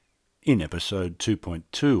In episode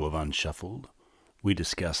 2.2 of Unshuffled, we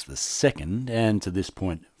discuss the second and, to this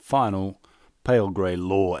point, final Pale Grey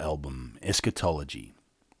Law album, Eschatology.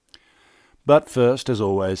 But first, as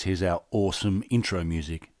always, here's our awesome intro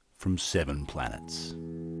music from Seven Planets.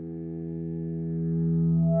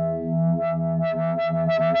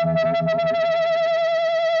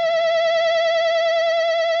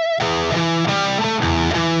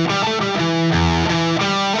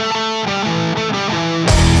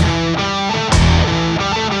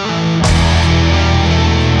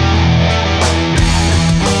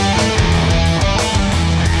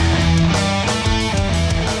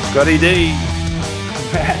 Scotty D.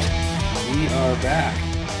 Matt, we are back.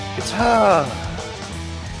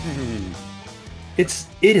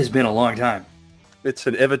 It has been a long time. It's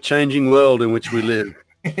an ever-changing world in which we live.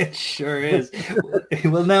 It sure is.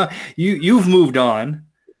 Well, now you've moved on.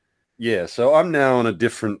 Yeah, so I'm now on a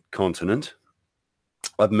different continent.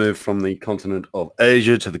 I've moved from the continent of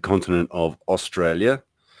Asia to the continent of Australia.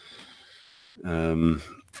 And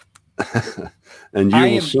you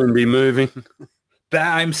will soon be moving.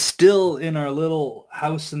 I'm still in our little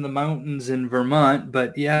house in the mountains in Vermont,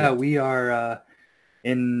 but yeah, we are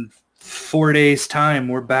in 4 days' time.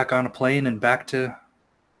 We're back on a plane and back to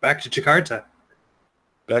Jakarta.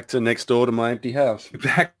 Back to next door to my empty house.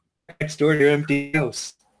 Back next door to your empty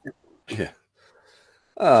house. Yeah.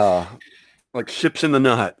 Like ships in the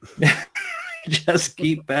night. Just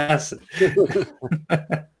keep passing.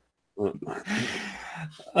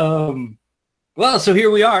 Well, so here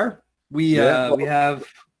we are. We have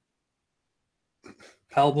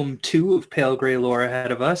album 2 of Pale Grey Lore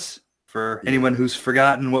ahead of us. For anyone who's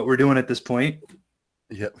forgotten what we're doing at this point.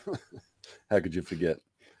 Yep. How could you forget?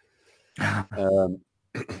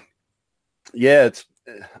 It's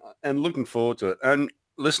and looking forward to it. And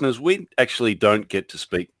listeners, we actually don't get to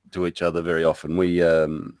speak to each other very often. We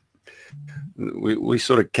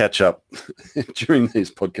sort of catch up during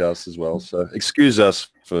these podcasts as well. So excuse us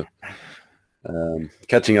for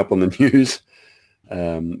catching up on the news.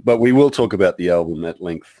 But we will talk about the album at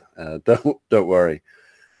length. Don't worry.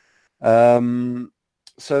 So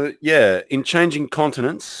yeah, in changing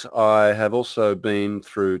continents, I have also been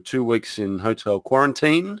through 2 weeks in hotel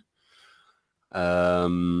quarantine.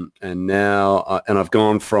 And now, and I've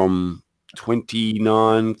gone from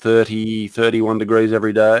 29, 30, 31 degrees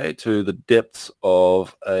every day to the depths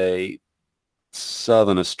of a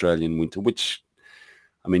southern Australian winter, which,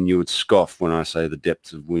 I mean, you would scoff when I say the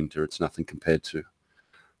depths of winter. It's nothing compared to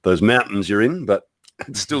those mountains you're in, but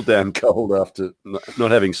it's still damn cold after not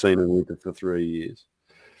having seen a winter for 3 years.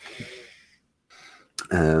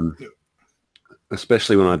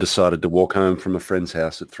 Especially when I decided to walk home from a friend's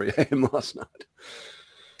house at 3 a.m. last night.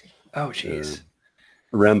 Oh, jeez.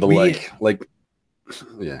 Around the lake.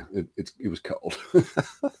 Yeah, it was cold.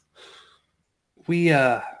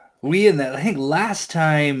 I think last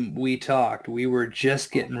time we talked, we were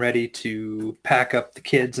just getting ready to pack up the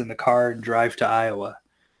kids in the car and drive to Iowa.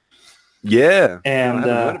 Yeah, and I haven't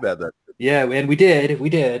heard about that. Yeah, and we did.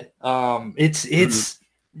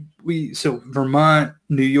 So Vermont,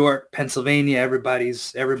 New York, Pennsylvania,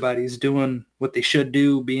 everybody's doing what they should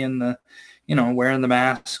do, being wearing the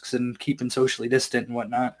masks and keeping socially distant and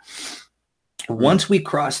whatnot. Once we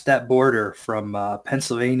crossed that border from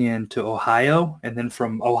Pennsylvania into Ohio, and then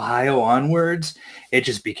from Ohio onwards, it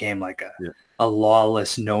just became like a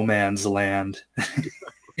lawless no man's land.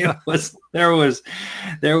 There was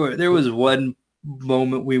one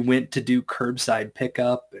moment we went to do curbside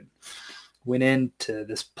pickup and went into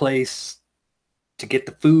this place to get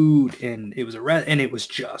the food, and it was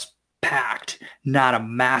just packed, not a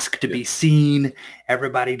mask to be seen.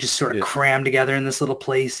 Everybody just sort of crammed together in this little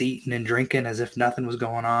place, eating and drinking as if nothing was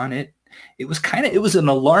going on. It was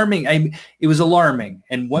alarming. It was alarming.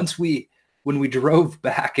 And when we drove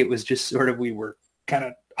back, it was just sort of, we were kind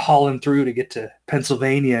of hauling through to get to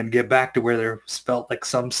Pennsylvania and get back to where there felt like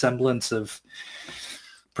some semblance of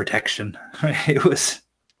protection. It was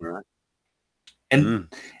right. And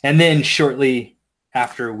then shortly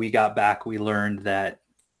after we got back, we learned that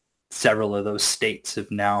several of those states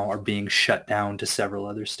are being shut down to several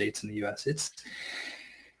other states in the U.S.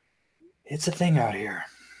 It's a thing out here.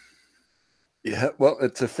 Yeah, well,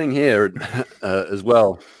 it's a thing here as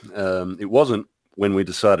well. It wasn't when we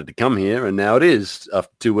decided to come here, and now it is.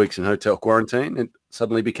 After 2 weeks in hotel quarantine, it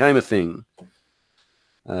suddenly became a thing.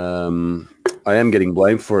 I am getting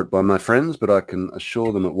blamed for it by my friends, but I can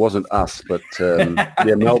assure them it wasn't us. But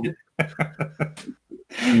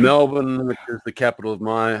Melbourne, which is the capital of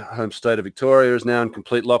my home state of Victoria, is now in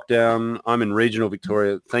complete lockdown. I'm in regional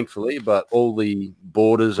Victoria, thankfully, but all the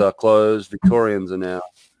borders are closed. Victorians are now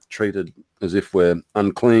treated as if we're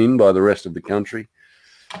unclean by the rest of the country.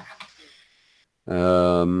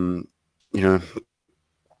 So,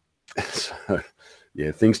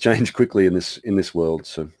 yeah, things change quickly in this world.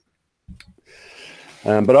 So,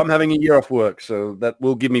 but I'm having a year off work, so that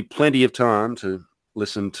will give me plenty of time to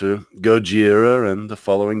listen to Gojira and the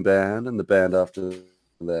following band and the band after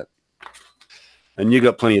that. And you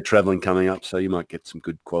got plenty of traveling coming up, so you might get some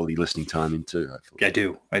good quality listening time in too,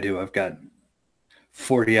 hopefully. I do. I've got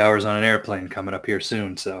 40 hours on an airplane coming up here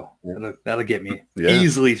soon, so that'll get me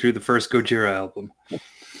easily through the first Gojira album.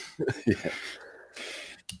 Yeah.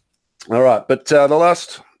 All right, but the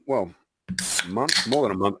last, month, more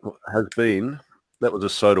than a month, has been, that was a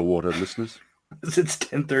soda water, listeners. It's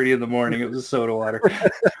 10:30 in the morning. It was a soda water.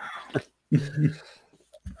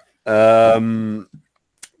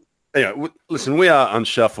 Listen, we are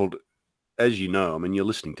Unshuffled, as you know. I mean, you're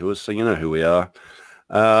listening to us, so you know who we are.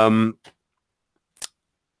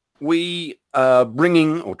 We are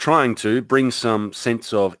trying to bring some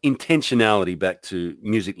sense of intentionality back to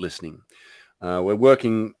music listening. We're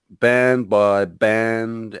working band by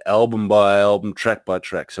band, album by album, track by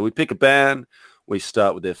track. So we pick a band, we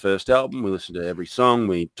start with their first album, we listen to every song,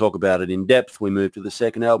 we talk about it in depth, we move to the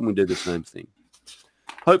second album, we do the same thing.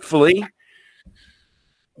 Hopefully,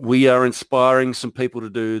 we are inspiring some people to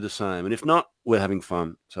do the same. And if not, we're having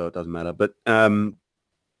fun, so it doesn't matter. But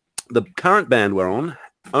the current band we're on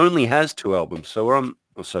only has 2 albums, so we're on,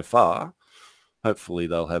 so far. Hopefully,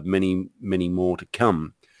 they'll have many, many more to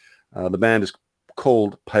come. The band is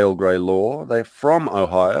called Pale Grey Law. They're from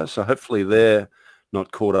Ohio, so hopefully they're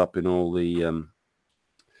not caught up in all the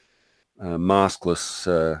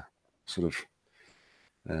maskless sort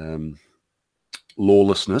of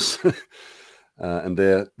lawlessness, and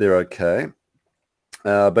they're okay.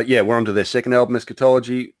 But yeah, we're on to their second album,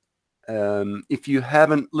 Eschatology. If you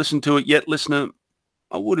haven't listened to it yet, listener,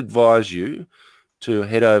 I would advise you to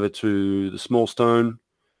head over to the Small Stone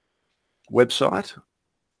website,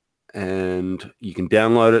 and you can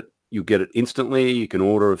download it. You'll get it instantly. You can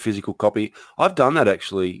order a physical copy. I've done that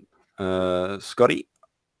actually, Scotty.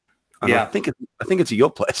 And yeah, I think it's at your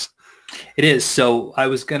place. It is. So I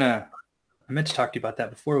meant to talk to you about that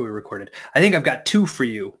before we recorded. I think I've got 2 for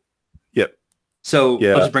you. Yep. So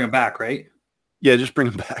I'll just bring them back, right? Yeah, just bring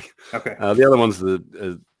them back. Okay. The other one's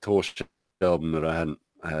the Torch album that I haven't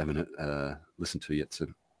listened to yet. So,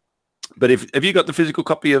 but have you got the physical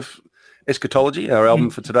copy of Eschatology, our album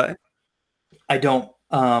for today? I don't.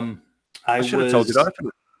 I should have told you to open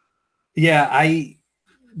it. Yeah,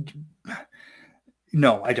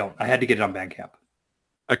 no, I don't. I had to get it on Bandcamp.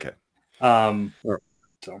 Okay. Right.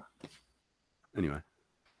 So anyway,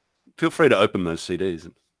 feel free to open those CDs.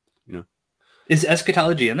 And, is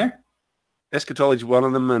Eschatology in there? Eschatology, one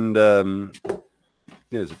of them, and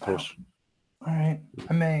there's a Torch. All right.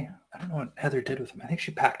 I don't know what Heather did with them. I think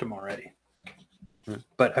she packed them already.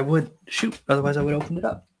 But I would otherwise I would open it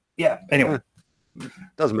up. Yeah. Anyway.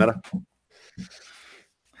 Doesn't matter.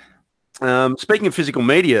 Speaking of physical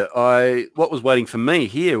media, what was waiting for me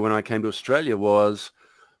here when I came to Australia was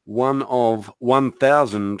one of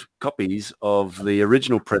 1,000 copies of the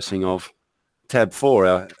original pressing of Tab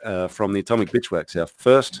 4 from the Atomic Bitchwax, our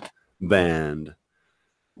first band.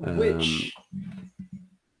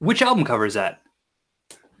 Which album cover is that?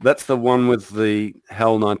 That's the one with the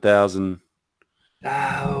HAL 9000.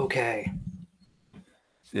 Okay.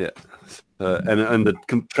 Yeah. And the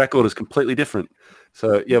track order is completely different.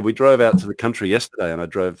 So, yeah, we drove out to the country yesterday, and I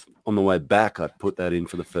drove on the way back. I put that in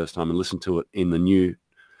for the first time and listened to it in the new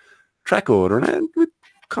track order, and it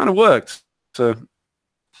kind of worked. So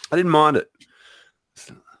I didn't mind it.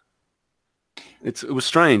 It was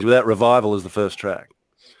strange without Revival as the first track.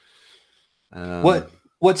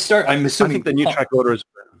 What start? I'm assuming. I think the new track order is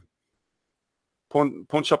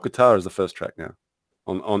Pawn Shop Guitar is the first track now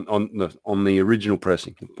on the original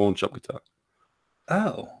pressing. Pawn Shop Guitar.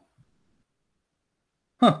 Oh.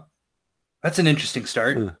 Huh. That's an interesting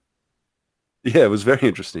start. Yeah, it was very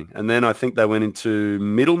interesting. And then I think they went into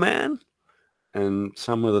Middleman, and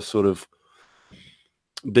some of the sort of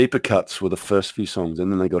deeper cuts were the first few songs,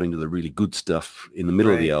 and then they got into the really good stuff in the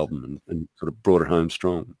middle of the album and sort of brought it home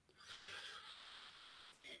strong.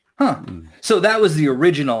 Huh. So that was the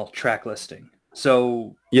original track listing.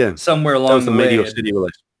 So yeah, somewhere along the way, Meteor City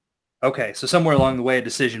release. Okay, so somewhere along the way, a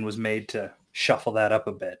decision was made to shuffle that up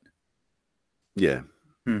a bit. Yeah.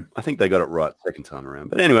 I think they got it right second time around.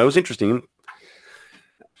 But anyway, it was interesting.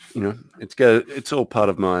 It's all part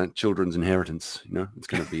of my children's inheritance. It's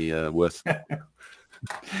going to be worth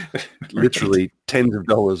literally tens of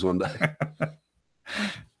dollars one day.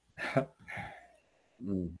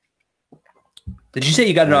 Did you say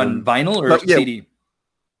you got it on vinyl or CD?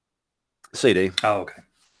 CD. Oh, okay.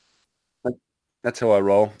 That's how I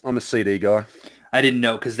roll. I'm a CD guy. I didn't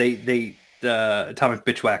know because the Atomic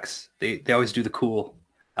Bitchwax, they always do the cool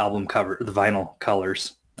album cover, the vinyl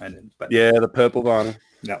colors. I didn't, but Yeah, the purple vinyl.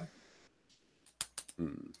 yeah.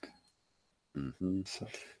 Mm-hmm.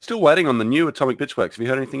 Still waiting on the new Atomic Bitchwax. Have you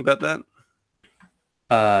heard anything about that?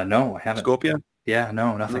 No, I haven't. Scorpio? Yeah,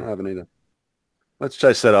 no, nothing. No, I haven't either. Let's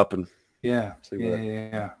chase that up and Yeah, see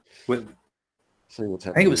yeah. see what's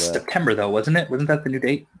happening. I think it was with that. September though, wasn't it? Wasn't that the new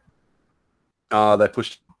date? Oh, they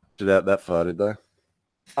pushed it out that far, did they? I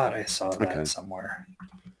thought I saw that somewhere.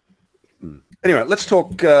 Anyway, let's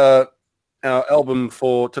talk our album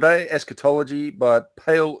for today, Eschatology by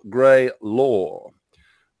Pale Grey Law.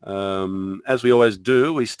 As we always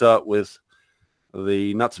do, we start with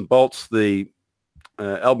the nuts and bolts, the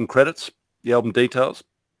album credits, the album details.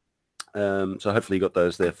 So hopefully you got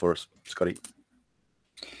those there for us, Scotty.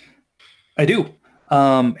 I do.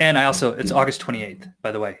 And I also, it's August 28th,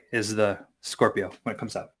 by the way, is the Scorpio when it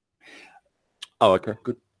comes out. Oh, okay,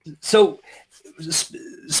 good. So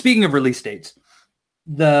speaking of release dates,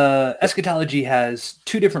 the Eschatology has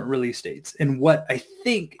two different release dates. And what I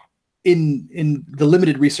think in the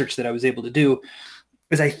limited research that I was able to do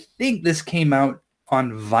is I think this came out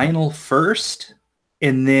on vinyl first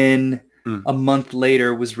and then a month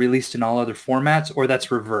later was released in all other formats, or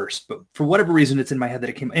that's reversed. But for whatever reason, it's in my head that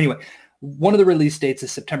it came. Anyway, one of the release dates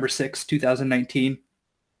is September 6th, 2019.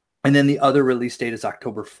 And then the other release date is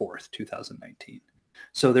October 4th, 2019.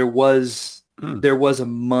 So there was a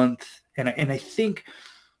month, and I think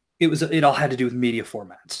it all had to do with media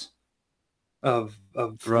formats of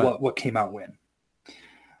right. what came out when.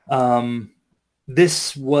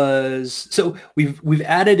 This was so we've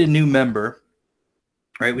added a new member.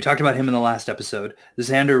 Right, we talked about him in the last episode,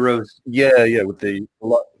 Xander Rose. Yeah, with the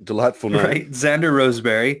delightful name. Right, Xander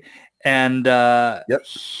Roseberry, and yep.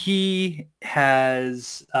 he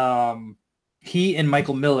has he and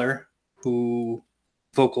Michael Miller, who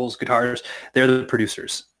vocals, guitars, they're the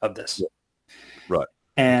producers of this. Yep. Right.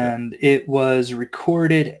 And it was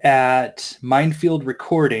recorded at Minefield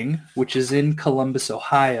Recording, which is in Columbus,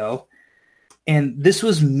 Ohio. And this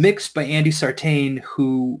was mixed by Andy Sartain,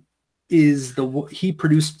 who he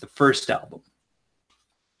produced the first album.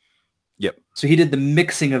 Yep. So he did the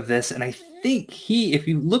mixing of this, and I think if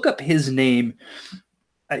you look up his name,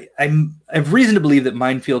 I have reason to believe that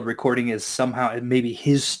Minefield Recording is somehow maybe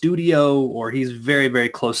his studio, or he's very, very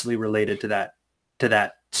closely related to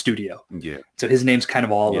that studio. Yeah. So his name's kind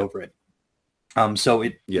of all over it. So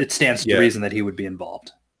it stands to reason that he would be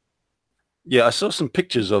involved. Yeah, I saw some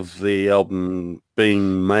pictures of the album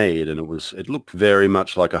being made, and it looked very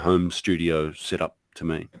much like a home studio setup to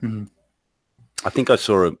me. Mm-hmm. I think I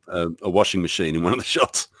saw a washing machine in one of the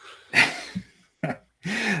shots.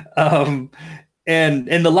 And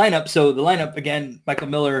the lineup. So the lineup again: Michael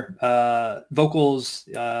Miller, vocals,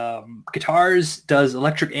 guitars, does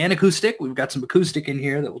electric and acoustic. We've got some acoustic in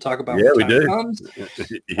here that we'll talk about. Yeah, we do.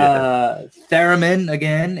 Theremin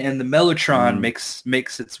again, and the Mellotron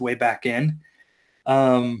makes its way back in.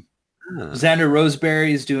 Xander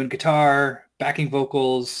Roseberry is doing guitar, backing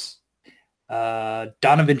vocals.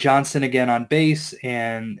 Donovan Johnson again on bass,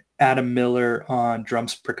 and Adam Miller on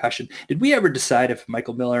drums, percussion. Did we ever decide if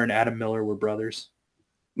Michael Miller and Adam Miller were brothers?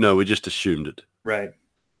 No, we just assumed it. Right.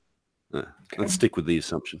 Okay. Let's stick with the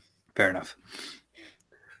assumption. Fair enough.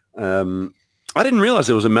 I didn't realize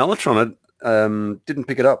there was a Mellotron. I didn't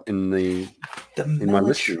pick it up in my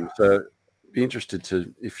listening. So be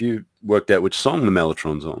interested if you worked out which song the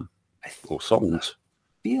Mellotron's on, or songs.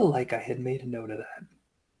 I feel like I had made a note of that.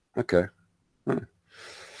 Okay.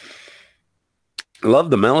 I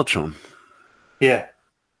love the Mellotron. Yeah.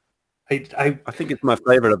 I think it's my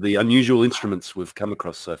favorite of the unusual instruments we've come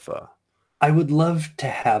across so far. I would love to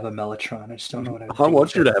have a Mellotron. I just don't know what I would do. I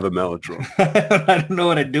want you to have a Mellotron. I don't know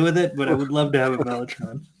what I'd do with it, but I would love to have a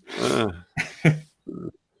Mellotron.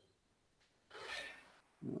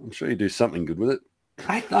 I'm sure you do something good with it.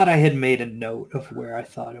 I thought I had made a note of where I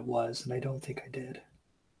thought it was, and I don't think I did.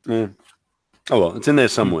 Yeah. Oh, well, it's in there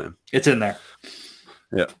somewhere. It's in there.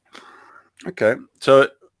 Yeah. Okay. So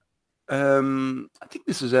I think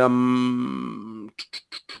this is our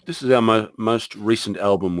most recent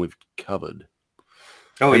album we've covered.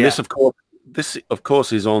 Oh, and yeah. This of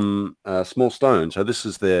course is on Small Stone. So this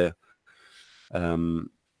is their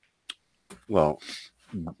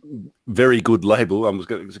very good label. I was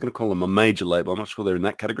going to call them a major label. I'm not sure they're in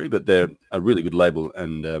that category, but they're a really good label,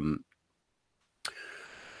 and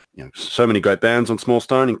so many great bands on Small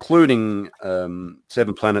Stone, including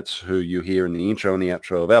Seven Planets, who you hear in the intro and the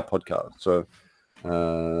outro of our podcast. So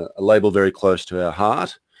a label very close to our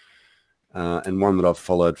heart, and one that I've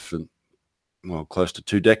followed for close to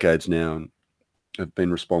 2 decades now, and have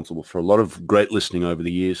been responsible for a lot of great listening over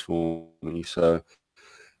the years for me. So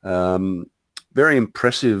very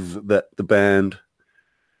impressive that the band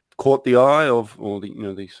caught the eye of, or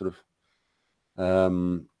the sort of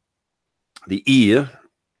the ear,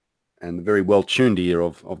 and the very well-tuned ear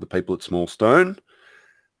of the people at Small Stone.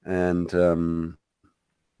 And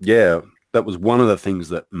that was one of the things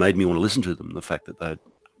that made me want to listen to them, the fact that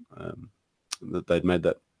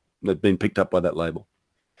they'd been picked up by that label.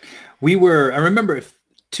 I remember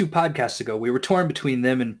 2 podcasts ago, we were torn between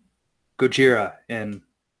them and Gojira, and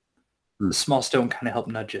the Small Stone kind of helped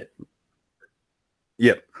nudge it.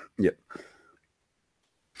 Yep.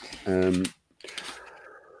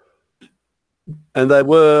 And they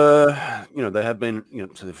were, they have been,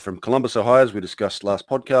 from Columbus, Ohio, as we discussed last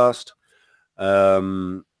podcast,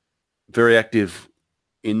 very active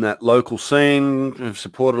in that local scene. Have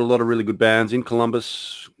supported a lot of really good bands in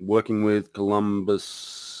Columbus, working with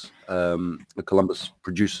Columbus, a Columbus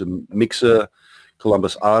producer mixer,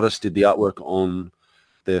 Columbus artist, did the artwork on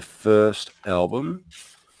their first album.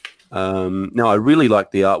 Now, I really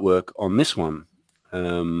like the artwork on this one.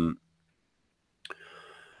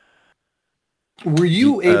 Were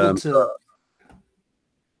you able to?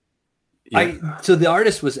 So the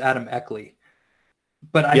artist was Adam Eckley,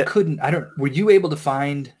 but I couldn't. Were you able to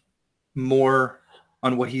find more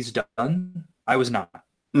on what he's done? I was not.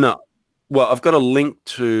 No. Well, I've got a link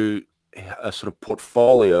to a sort of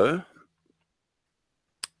portfolio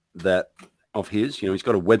of his. He's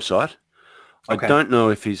got a website. Okay. I don't know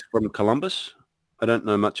if he's from Columbus. I don't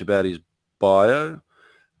know much about his bio.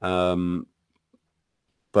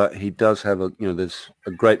 But he does have there's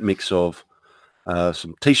a great mix of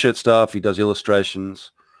some T-shirt stuff. He does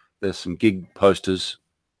illustrations. There's some gig posters.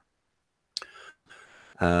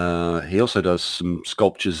 He also does some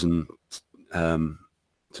sculptures and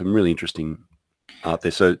some really interesting art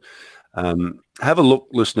there. So have a look,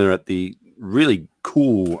 listener, at the really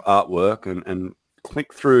cool artwork and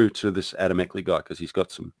click through to this Adam Eckley guy, because he's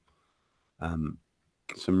got some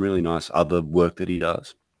really nice other work that he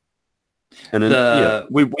does. And then,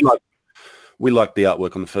 we like the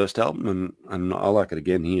artwork on the first album, and I like it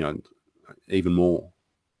again here even more.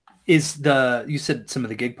 You said some of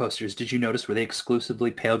the gig posters, did you notice, were they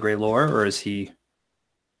exclusively Pale Grey Lore, or is he?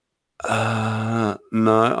 No,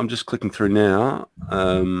 I'm just clicking through now.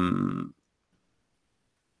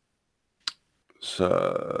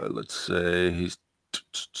 So let's say he's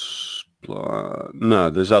no,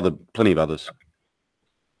 there's plenty of others.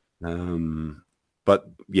 But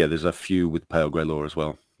yeah, there's a few with Pale Grey Lore as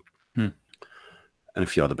well. And a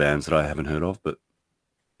few other bands that I haven't heard of, but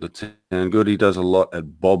that sound good. He does a lot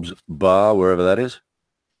at Bob's Bar, wherever that is.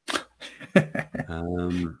 I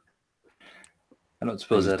don't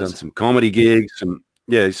suppose he's done some comedy gigs,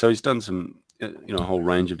 so he's done some, a whole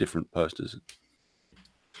range of different posters.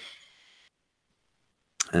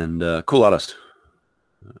 And cool artist.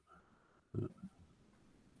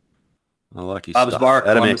 I like his Bob's stuff. Bar,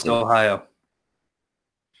 Columbus, Ohio.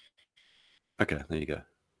 Okay, there you go.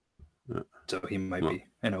 So he might be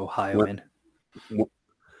an Ohioan.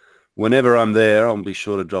 Whenever I'm there, I'll be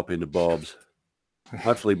sure to drop into Bob's.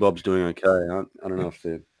 Hopefully Bob's doing okay. I don't know if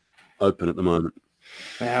they're open at the moment.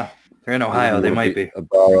 Yeah, they're in Ohio. They might be.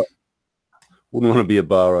 Wouldn't want to be a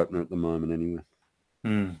bar opener at the moment anyway.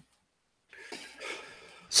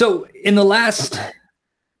 So in the last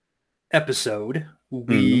episode,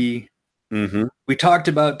 we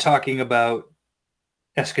talking about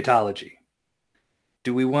eschatology.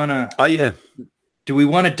 Do we want to? Do we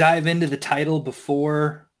want to dive into the title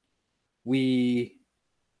before we?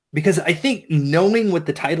 Because I think knowing what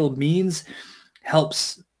the title means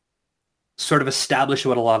helps sort of establish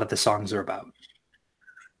what a lot of the songs are about.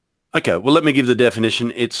 Okay, well, let me give the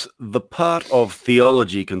definition. It's the part of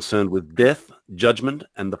theology concerned with death, judgment,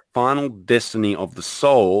 and the final destiny of the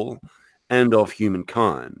soul and of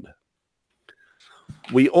humankind.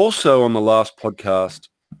 We also, on the last podcast,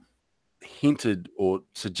 hinted or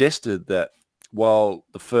suggested that while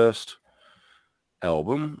the first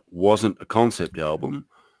album wasn't a concept album,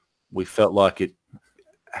 we felt like it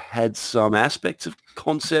had some aspects of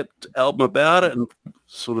concept album about it, and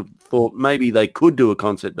sort of thought maybe they could do a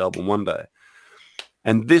concept album one day.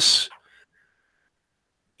 And this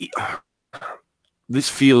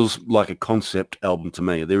feels like a concept album to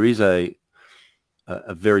me. There is a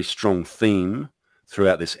very strong theme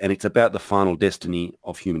throughout this, and it's about the final destiny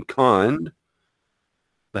of humankind,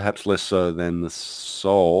 perhaps less so than the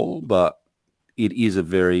soul, but it is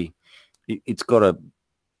it's got a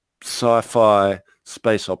sci-fi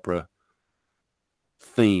space opera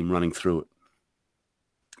theme running through it,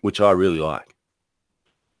 which I really like.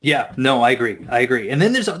 Yeah, no, I agree. And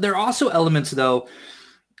then there are also elements though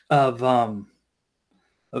of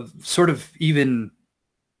sort of even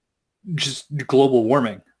just global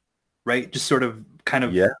warming, right? Just sort of kind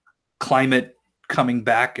of Yeah. climate coming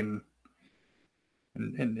back and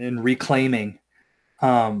reclaiming.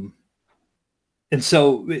 And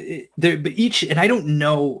so there, but each, and I don't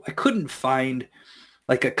know, I couldn't find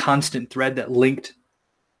like a constant thread that linked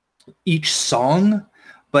each song,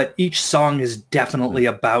 but each song is definitely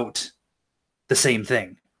about the same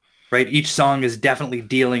thing, right? Each song is definitely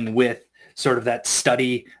dealing with sort of that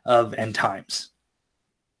study of end times.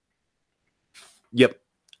 Yep.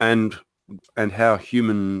 And how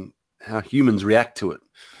humans react to it.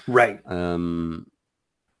 Right.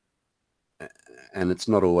 And it's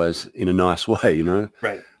not always in a nice way, you know?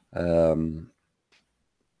 Right.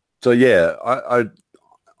 So yeah,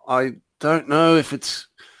 I don't know if it's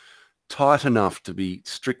tight enough to be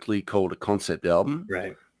strictly called a concept album,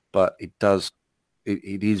 Right. but it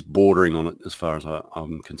is bordering on it as far as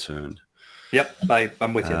I'm concerned. Yep,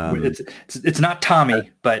 I'm with you. It's not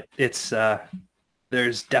Tommy, but it's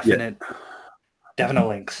there's definite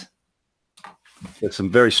links. There's some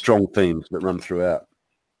very strong themes that run throughout.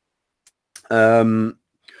 And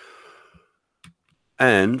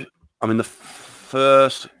I mean the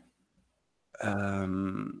first.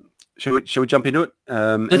 Shall we jump into it?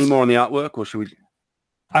 Any more on the artwork, or should we?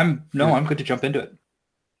 I'm good to jump into it.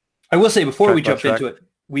 I will say before we jump into it,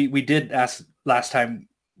 we did ask last time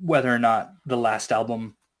whether or not the last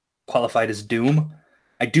album qualified as doom.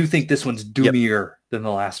 I do think this one's doomier than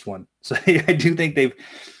the last one. So I do think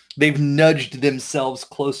they've nudged themselves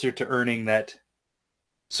closer to earning that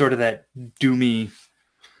sort of that doomy.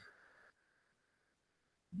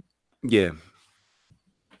 Yeah.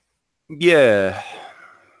 They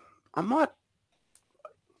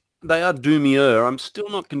are doomier. I'm still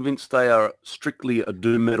not convinced they are strictly a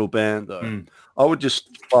doom metal band, though. I would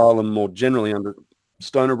just file them more generally under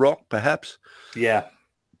stoner rock, perhaps. Yeah.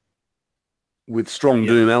 With strong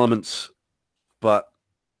doom elements, but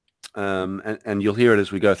and you'll hear it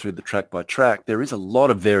as we go through the track by track. There is a lot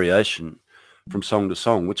of variation from song to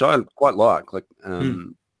song, which I quite like.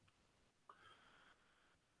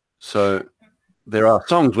 So there are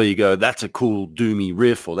songs where you go, that's a cool doomy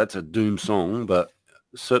riff, or that's a doom song, but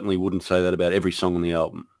certainly wouldn't say that about every song on the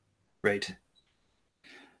album. Right.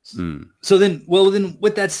 So then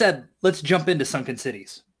with that said, let's jump into Sunken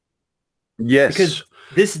Cities. Yes. Because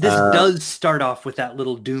this does start off with that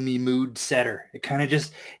little doomy mood setter. It kind of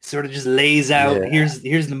just sort of just lays out, here's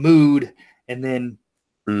the mood, and then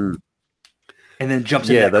jumps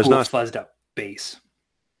into that cool fuzzed up bass.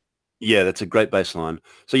 Yeah, that's a great bass line.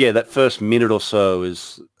 So yeah, that first minute or so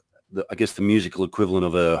is I guess the musical equivalent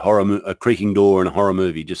of a creaking door in a horror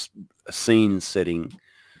movie, just a scene setting.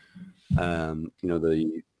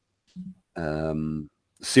 The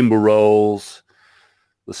cymbal rolls,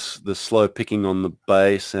 the slow picking on the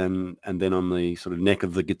bass, and then on the sort of neck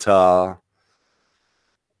of the guitar,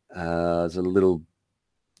 there's a little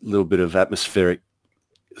bit of atmospheric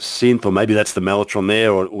synth, or maybe that's the mellotron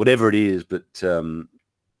there, or whatever it is. But a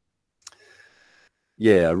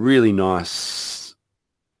really nice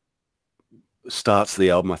starts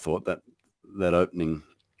the album. I thought that opening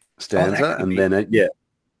stanza, and then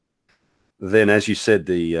then as you said,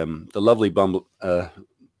 the lovely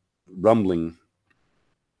rumbling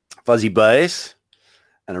fuzzy bass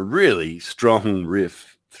and a really strong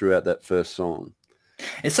riff throughout that first song.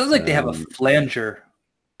 It sounds like they have a flanger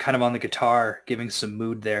kind of on the guitar, giving some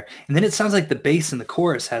mood there, and then it sounds like the bass in the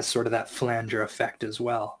chorus has sort of that flanger effect as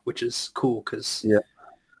well, which is cool because you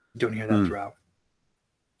don't hear that throughout.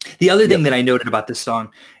 The other thing that I noted about this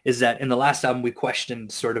song is that in the last album, we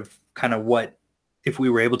questioned sort of kind of what if we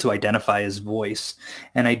were able to identify his voice.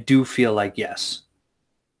 And I do feel like, yes,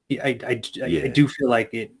 I do feel like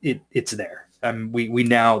it's there. We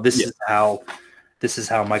now, this is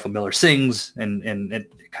how Michael Miller sings, and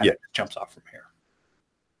it kind of jumps off from here.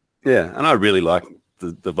 Yeah. And I really like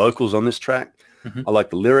the vocals on this track. I like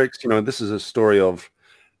the lyrics. This is a story of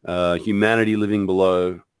humanity living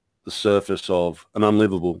below the surface of an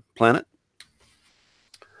unlivable planet.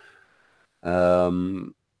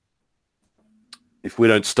 If we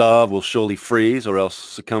don't starve, we'll surely freeze or else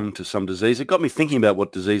succumb to some disease. It got me thinking about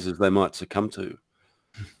what diseases they might succumb to.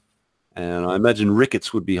 And I imagine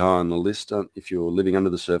rickets would be high on the list if you're living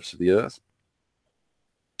under the surface of the earth.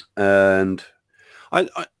 And I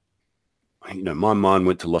my mind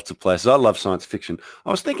went to lots of places. I love science fiction.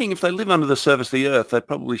 I was thinking if they live under the surface of the earth, they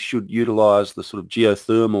probably should utilize the sort of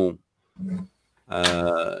geothermal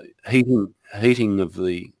heating of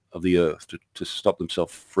the earth to stop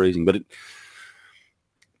themselves freezing. But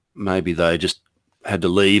maybe they just had to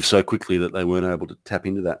leave so quickly that they weren't able to tap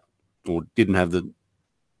into that, or didn't have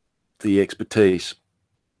the expertise.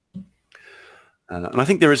 And I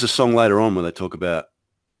think there is a song later on where they talk about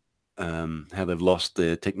how they've lost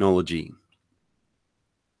their technology.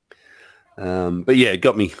 But yeah, it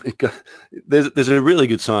got me. There's a really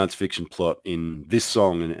good science fiction plot in this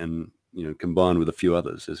song, and you know, combined with a few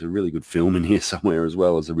others, there's a really good film in here somewhere as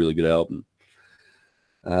well as a really good album.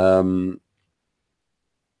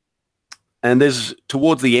 And there's,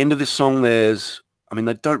 towards the end of this song, they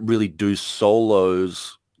don't really do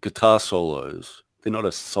solos, guitar solos. They're not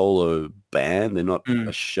a solo band. They're not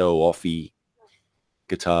a show-offy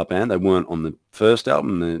guitar band. They weren't on the first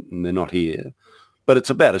album, and they're not here. But it's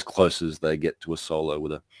about as close as they get to a solo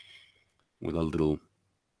with a little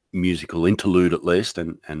musical interlude at least,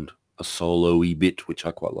 and a solo-y bit, which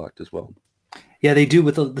I quite liked as well. Yeah, they do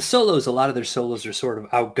with the solos. A lot of their solos are sort of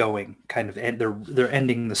outgoing, kind of, and they're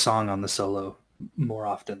ending the song on the solo more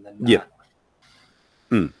often than not. Yeah.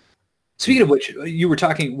 Mm. Speaking of which, you were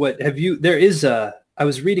talking. I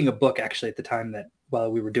was reading a book actually at the time that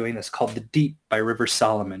while we were doing this called "The Deep" by River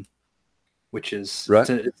Solomon, which is right.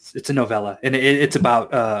 It's a novella, and it's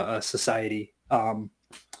about a society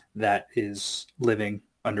that is living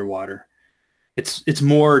underwater. It's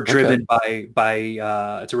more driven by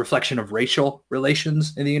it's a reflection of racial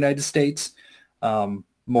relations in the United States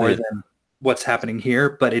more than what's happening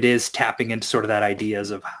here, but it is tapping into sort of that ideas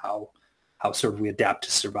of how sort of we adapt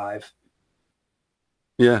to survive.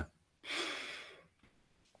 Yeah.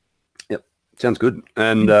 Yep. Sounds good.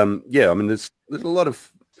 And there's a lot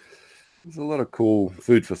of cool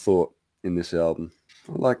food for thought in this album.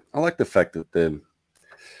 I like the fact that they're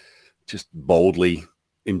just boldly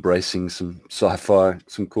embracing some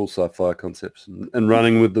cool sci-fi concepts and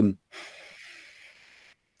running with them.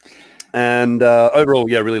 And overall,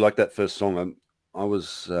 yeah, I really like that first song. I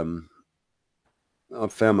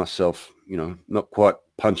found myself, not quite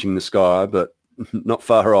punching the sky, but not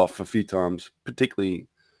far off a few times, particularly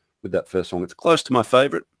with that first song. It's close to my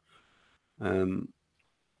favorite.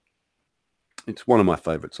 It's one of my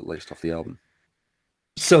favorites, at least, off the album.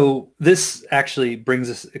 So this actually brings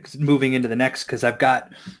us moving into the next, because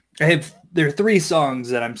there are three songs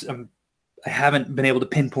that I haven't been able to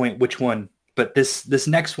pinpoint which one, but this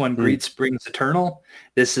next one, Greed Springs Eternal,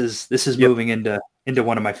 this is moving into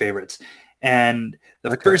one of my favorites. And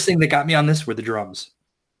the first thing that got me on this were the drums,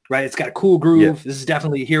 right? It's got a cool groove. Yeah. This is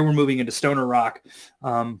definitely, here we're moving into stoner rock.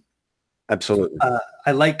 Absolutely.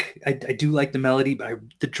 I do like the melody, but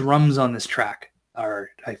the drums on this track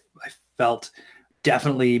I felt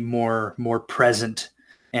definitely more present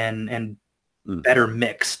and better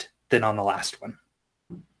mixed than on the last one.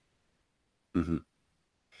 Mm-hmm.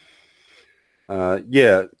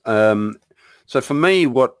 So for me,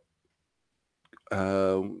 what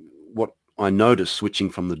I noticed switching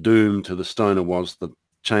from the doom to the stoner was the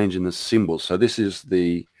change in the cymbals. So this is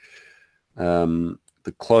the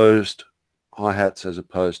closed hi-hats as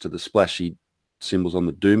opposed to the splashy cymbals on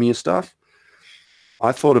the doomier stuff.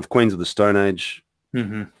 I thought of Queens of the Stone Age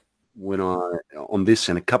when on this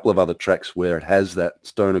and a couple of other tracks where it has that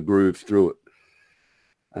stoner groove through it.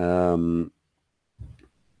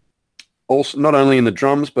 Also, not only in the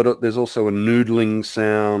drums, but there's also a noodling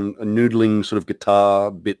sound, a noodling sort of guitar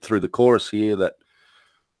bit through the chorus here that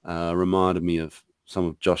reminded me of some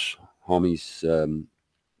of Josh Homme's,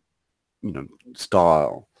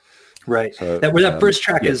 style. Right. So, that first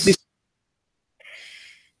track is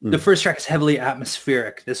the first track is heavily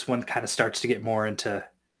atmospheric. This one kind of starts to get more into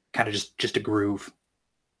kind of just a groove.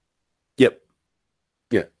 Yep.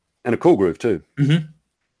 Yeah, and a cool groove too. Mm-hmm.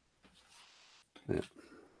 Yeah.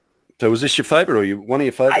 So was this your favorite, or one of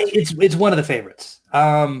your favorites? It's one of the favorites.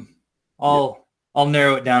 I'll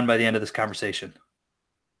narrow it down by the end of this conversation.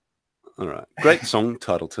 All right. Great song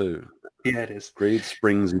title too. Yeah, it is. Greed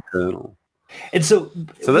Springs Eternal. And so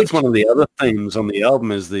that's one of the other themes on the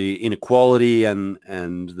album, is the inequality and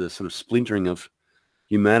the sort of splintering of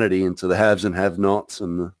humanity into the haves and have-nots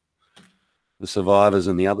and the survivors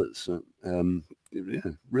and the others. So,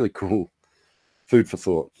 really cool. Food for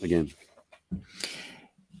thought again.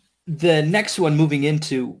 The next one moving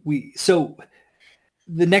into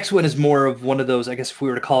the next one is more of one of those, I guess if we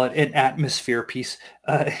were to call it an atmosphere piece,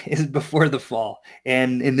 is Before the Fall.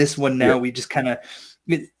 And in this one now, we just kind of,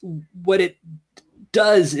 what it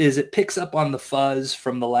does is it picks up on the fuzz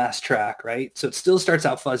from the last track, right? So it still starts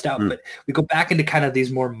out fuzzed out, but we go back into kind of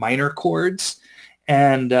these more minor chords.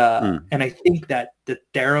 And I think that the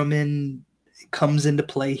theremin comes into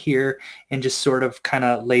play here and just sort of kind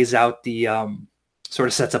of lays out the, sort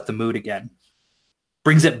of sets up the mood again.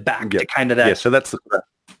 Brings it back to kind of that. Yeah, so that's the...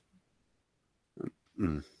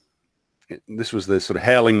 this was the sort of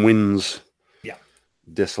Howling Winds, Yeah.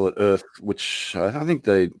 Desolate Earth, which I think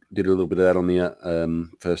they did a little bit of that on the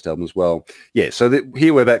first album as well. Yeah, so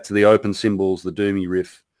here we're back to the open cymbals, the doomy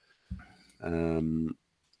riff, and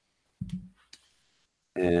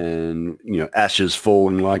ashes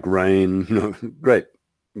falling like rain. Great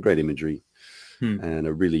imagery, and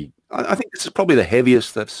a really, I think this is probably the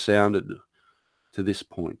heaviest they've sounded to this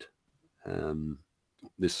point.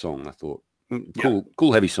 This song, I thought,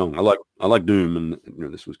 cool heavy song. I like doom, and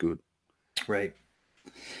this was good. Right.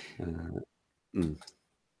 All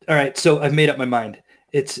right, so I've made up my mind.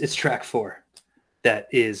 It's track 4. That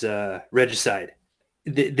is Regicide.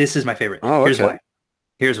 This is my favorite. Oh, okay.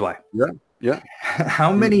 Here's why. Yeah.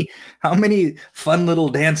 How many fun little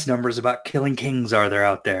dance numbers about killing kings are there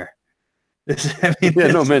out there?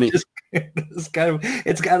 Not many. It's got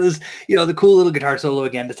this, the cool little guitar solo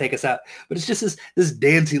again to take us out, but it's just this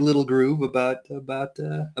dancey little groove about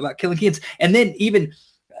killing kings, and then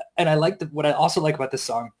and I like what I also like about this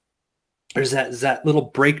song. There's that little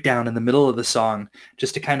breakdown in the middle of the song,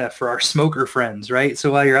 just to kind of for our smoker friends, right?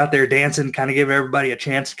 So while you're out there dancing, kind of give everybody a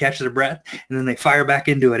chance to catch their breath, and then they fire back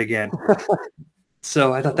into it again.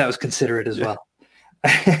 So I thought that was considerate as well.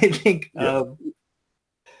 I think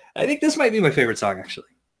this might be my favorite song, actually.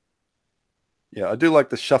 Yeah, I do like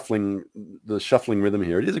the shuffling rhythm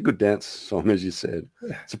here. It is a good dance song, as you said,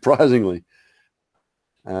 surprisingly.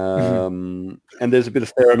 And there's a bit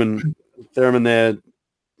of theremin there.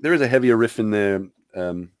 There is a heavier riff in there,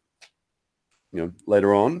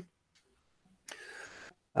 later on,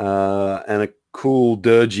 and a cool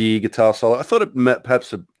dirgy guitar solo. I thought it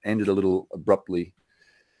perhaps ended a little abruptly,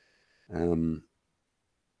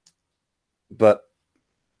 but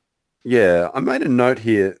yeah, I made a note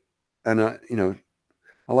here, and I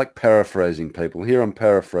like paraphrasing people. Here I'm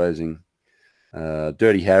paraphrasing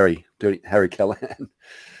Dirty Harry Callahan.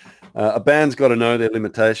 A band's got to know their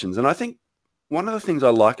limitations, and I think one of the things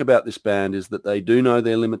I like about this band is that they do know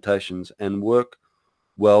their limitations and work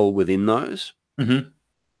well within those. Mm-hmm.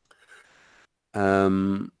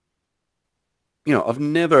 I've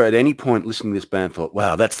never at any point listening to this band thought,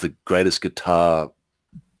 wow, that's the greatest bit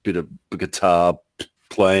of guitar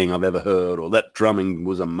playing I've ever heard, or that drumming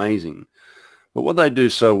was amazing. But what they do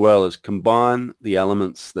so well is combine the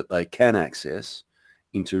elements that they can access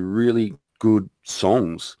into really good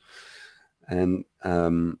songs. And,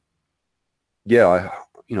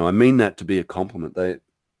 I mean that to be a compliment. They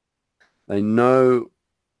know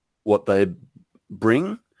what they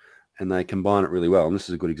bring, and they combine it really well. And this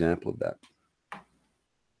is a good example of that.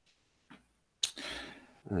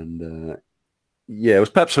 And it was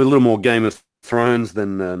perhaps a little more Game of Thrones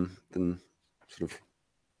than sort of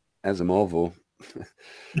Asimov,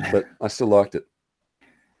 but I still liked it.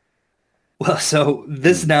 Well, so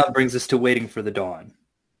this now brings us to Waiting for the Dawn.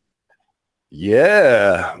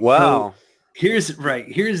 Yeah. Wow. So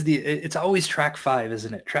it's always track 5,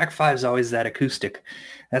 isn't it? Track 5 is always that acoustic.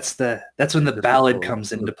 That's when the ballad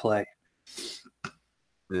comes into play.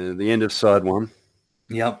 The end of side 1.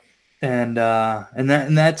 Yep. And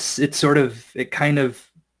that's, it's sort of, it kind of,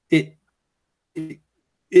 it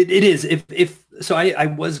is. I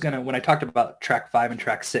was going to, when I talked about track 5 and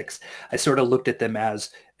track 6, I sort of looked at them as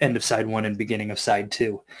end of side 1 and beginning of side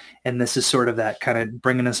 2. And this is sort of that kind of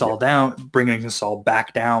bringing us all down, bringing us all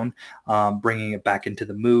back down, bringing it back into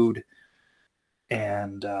the mood,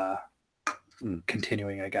 and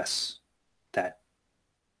continuing, I guess, that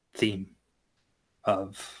theme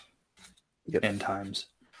of end times.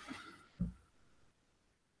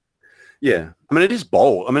 Yeah. I mean, it is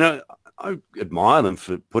bold. I mean, I admire them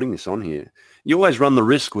for putting this on here. You always run the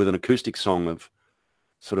risk with an acoustic song of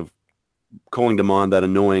sort of calling to mind that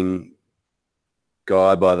annoying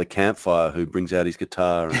guy by the campfire who brings out his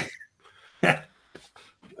guitar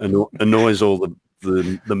and annoys all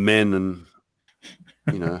the men, and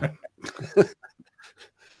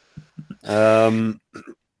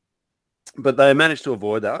but they managed to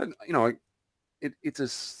avoid that.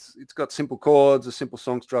 It's got simple chords, a simple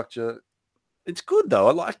song structure. It's good though.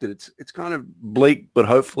 I liked it. It's kind of bleak but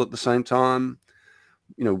hopeful at the same time.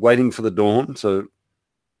 Waiting for the dawn. So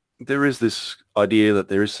there is this idea that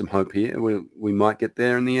there is some hope here. We might get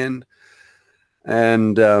there in the end.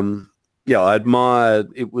 And I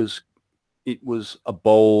admired it. Was a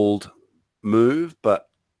bold move, but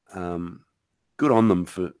good on them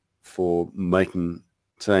for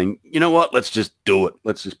saying, you know what, let's just do it.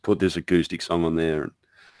 Let's just put this acoustic song on there, and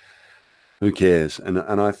who cares? And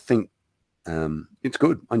I think it's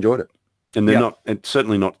good. I enjoyed it. And they're it's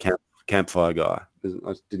certainly not campfire guy.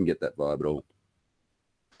 I didn't get that vibe at all.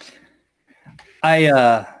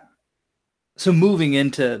 So moving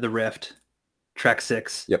into the Rift, track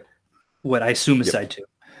 6. Yep. what I assume is Yep. side two.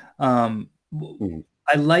 Um, Mhm.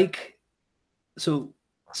 I like, so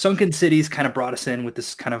Sunken Cities kind of brought us in with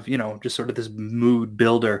this kind of, just sort of this mood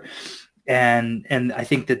builder. And I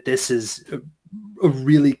think that this is a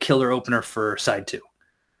really killer opener for side two.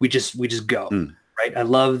 We just go. Mm. Right. I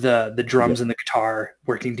love the drums Yep. and the guitar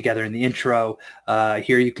working together in the intro.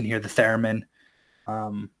 Here you can hear the theremin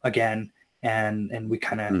again, and we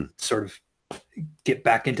kind of sort of get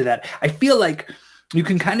back into that. I feel like you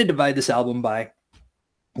can kind of divide this album by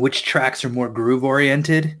which tracks are more groove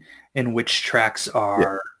oriented and which tracks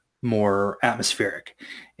are more atmospheric.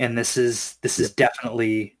 And this is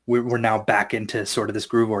definitely, we're now back into sort of this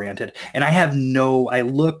groove oriented. And I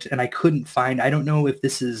looked and I couldn't find, I don't know if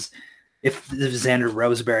Xander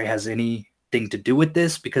Roseberry has anything to do with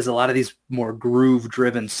this, because a lot of these more groove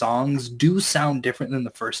driven songs do sound different than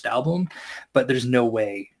the first album, but there's no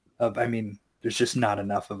way there's just not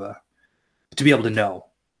enough to be able to know,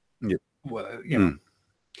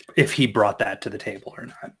 if he brought that to the table or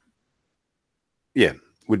not. Yeah,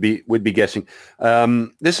 would be guessing.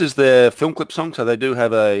 This is their film clip song, so they do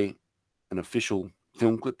have an official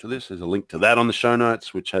film clip to this. There's a link to that on the show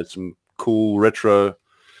notes, which has some cool retro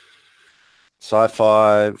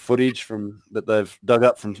sci-fi footage that they've dug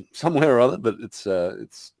up from somewhere or other, but it's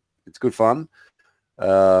good fun.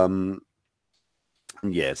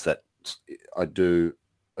 It's that, I do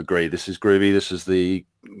agree. This is groovy. This is the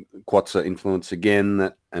Quatsa influence again,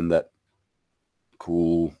 that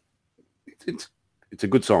cool. It's a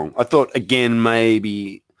good song. I thought again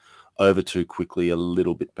maybe over too quickly a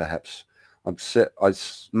little bit, perhaps. I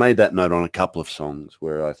made that note on a couple of songs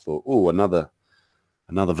where I thought, oh, another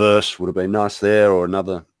verse would have been nice there, or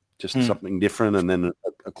another just something different, and then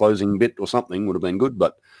a closing bit or something would have been good.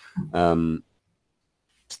 But a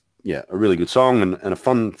really good song and a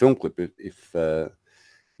fun film clip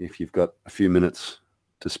if you've got a few minutes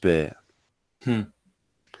to spare. Yeah.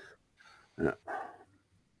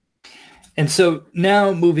 And so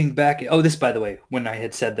now moving back, this, by the way, when I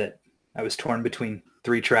had said that I was torn between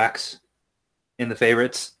 3 tracks in the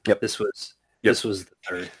favorites, this was the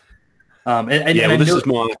third. This is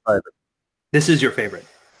my favorite. This is your favorite.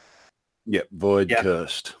 Yeah, Void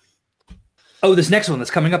Cursed. Oh, this next one that's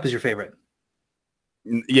coming up is your favorite.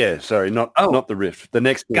 Yeah, sorry, not the riff. The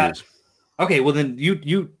next one is. Okay, well then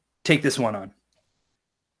you take this one on.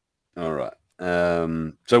 All right.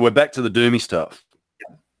 So we're back to the doomy stuff.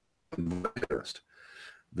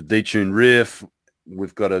 The detuned riff.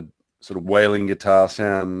 We've got a sort of wailing guitar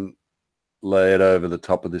sound layered over the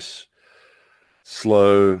top of this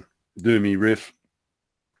slow doomy riff.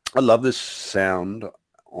 I love this sound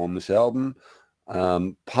on this album.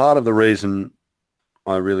 Part of the reason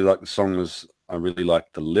I really like the song is I really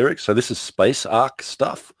like the lyrics. So this is space arc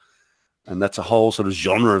stuff, and that's a whole sort of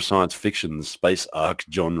genre of science fiction, the space arc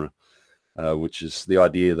genre, which is the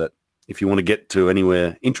idea that if you want to get to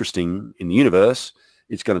anywhere interesting in the universe,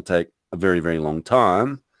 it's going to take a very, very long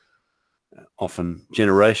time, often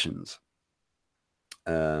generations.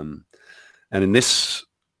 And in this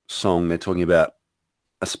song, they're talking about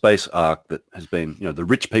a space arc that has been, the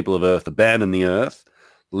rich people of Earth abandoned the Earth,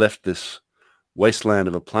 left this wasteland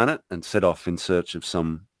of a planet and set off in search of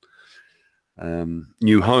some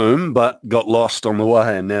new home, but got lost on the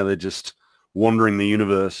way, and now they're just wandering the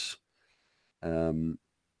universe.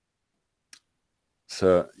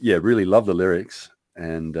 So, really love the lyrics.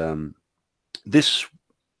 And this,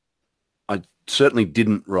 I certainly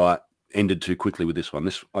didn't ended too quickly with this one.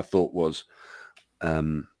 This, I thought, was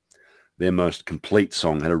their most complete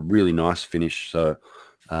song, had a really nice finish. So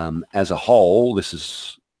as a whole, this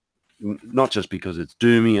is not just because it's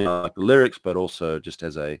doomy and I like the lyrics, but also just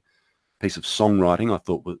as a piece of songwriting, I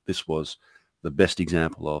thought this was the best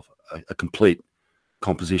example of a complete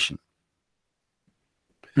composition.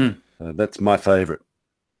 That's my favorite.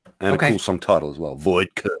 And a cool song title as well, Void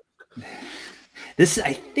Cursed. This,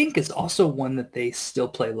 I think, is also one that they still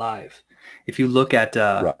play live. If you look at,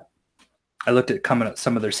 I looked at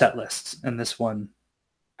some of their set lists, and this one,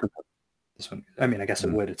 I mean, I guess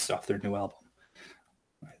it would. It's off their new album.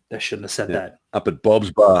 I shouldn't have said that. Up at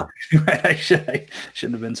Bob's Bar. Right, I shouldn't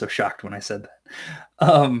have been so shocked when I said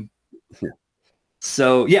that.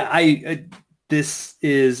 So this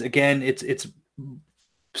is, again, it's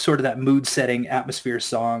sort of that mood setting atmosphere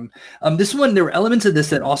song. This one, there were elements of this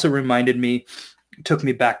that also took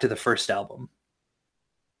me back to the first album.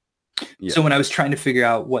 Yeah. So when I was trying to figure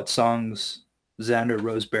out what songs Xander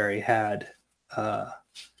Roseberry had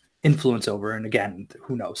influence over, and again,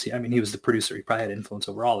 who knows? I mean, he was the producer. He probably had influence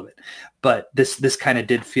over all of it. But this kind of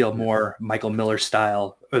did feel more Michael Miller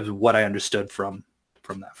style of what I understood from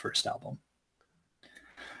that first album.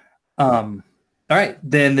 All right.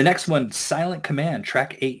 Then the next one, Silent Command,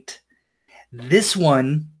 track 8. This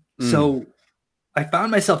one, so I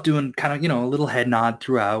found myself doing kind of, a little head nod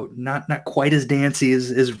throughout, not quite as dancey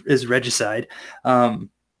as Regicide. But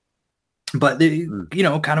kind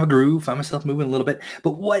of a groove. Found myself moving a little bit.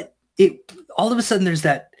 But all of a sudden there's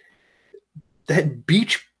that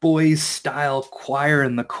Beach Boys style choir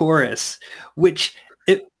in the chorus, which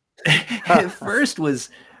at first was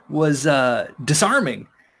disarming,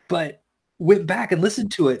 but went back and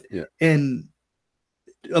listened to it, and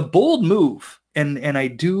a bold move. And I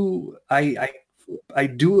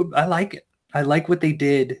like it. I like what they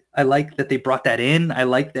did. I like that they brought that in. I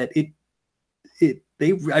like that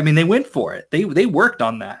they went for it. They worked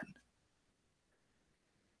on that.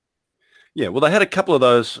 Yeah, well, they had a couple of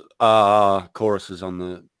those choruses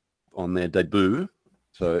on their debut,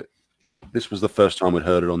 so this was the first time we'd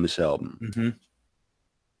heard it on this album. Mm-hmm.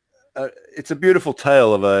 It's a beautiful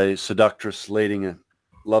tale of a seductress leading a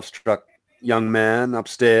love-struck young man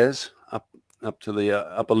upstairs, up to the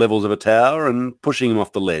upper levels of a tower, and pushing him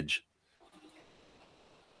off the ledge.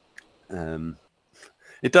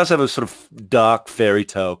 It does have a sort of dark fairy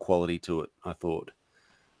tale quality to it, I thought.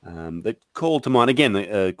 They called to mind, again,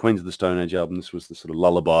 the Queens of the Stone Age album. This was the sort of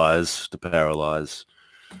lullabies to paralyze.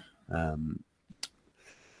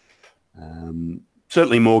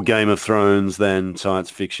 Certainly more Game of Thrones than science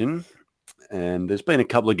fiction. And there's been a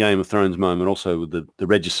couple of Game of Thrones moments also with the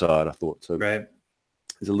Regicide, I thought. So right.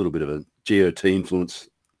 There's a little bit of a GOT influence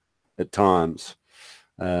at times.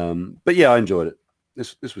 But yeah, I enjoyed it.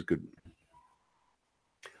 This was good.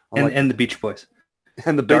 And the Beach Boys.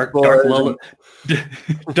 And the Beach Boys.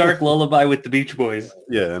 Dark lullaby with the Beach Boys.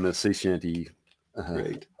 Yeah, and a sea shanty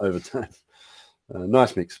overtone.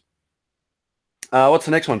 Nice mix. What's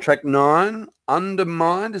the next one? Track 9,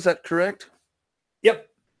 Undermined, is that correct? Yep.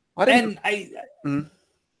 Go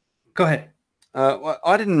ahead.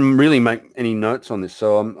 I didn't really make any notes on this,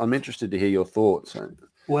 so I'm interested to hear your thoughts.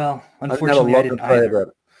 Well, unfortunately, I didn't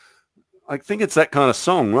either. I think it's that kind of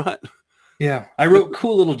song, right? Yeah, I wrote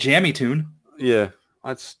cool little jammy tune. Yeah,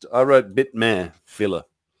 I wrote bit meh filler.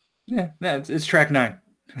 Yeah, it's track 9.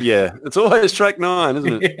 Yeah, it's always track 9,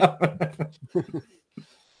 isn't it?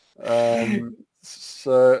 Yeah.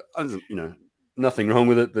 So nothing wrong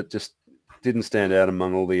with it, but just didn't stand out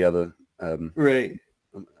among all the other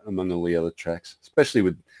among all the other tracks, especially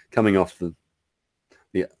with coming off the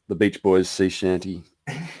Beach Boys sea shanty.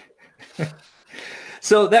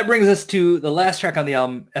 So that brings us to the last track on the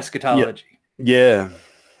album, Eschatology. Yeah,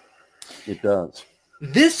 it does.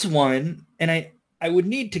 This one, and I would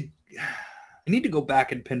need to go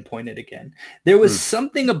back and pinpoint it again. There was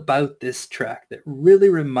something about this track that really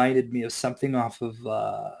reminded me of something off of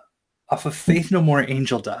Faith No More,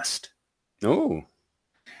 Angel Dust. Oh.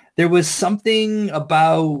 There was something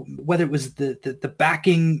about whether it was the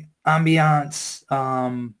backing ambiance.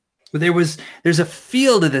 There's a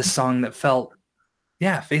feel to this song that felt,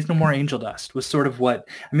 Faith No More, Angel Dust was sort of what,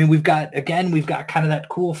 we've got kind of that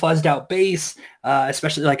cool fuzzed out bass,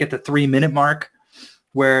 especially like at the 3-minute mark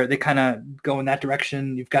where they kind of go in that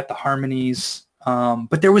direction. You've got the harmonies.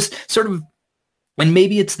 But there was sort of, and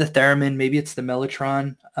maybe it's the theremin, maybe it's the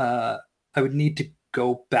mellotron. I would need to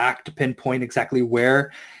go back to pinpoint exactly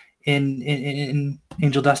where in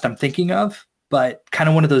Angel Dust I'm thinking of, but kind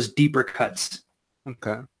of one of those deeper cuts.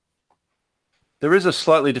 Okay. There is a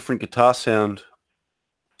slightly different guitar sound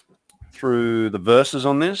through the verses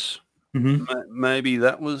on this. Mm-hmm. Maybe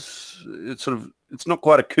it's not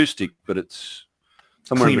quite acoustic, but it's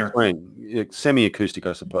somewhere cleaner. In between. Semi-acoustic,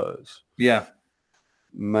 I suppose. Yeah.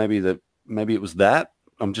 Maybe it was that.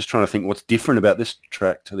 I'm just trying to think what's different about this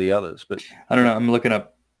track to the others, but I don't know. I'm looking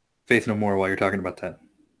up Faith No More while you're talking about that.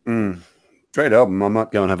 Great album. I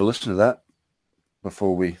might go and have a listen to that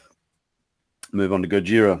before we move on to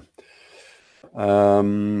Gojira.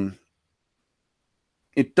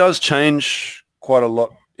 It does change quite a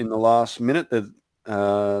lot in the last minute.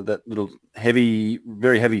 That little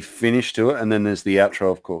very heavy finish to it, and then there's the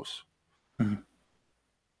outro, of course.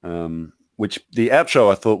 Mm-hmm. Which the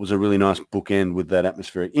outro I thought was a really nice bookend with that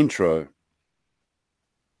atmospheric intro.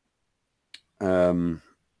 And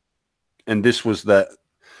this was that,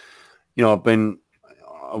 I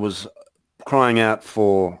was crying out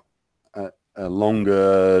for a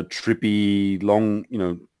longer, trippy,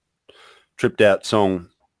 tripped out song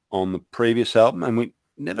on the previous album, and we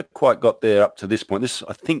never quite got there up to this point. This,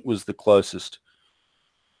 I think, was the closest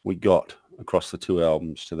we got across the two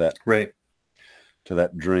albums to that. Right. To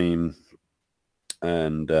that dream.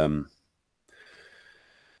 And I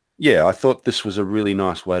thought this was a really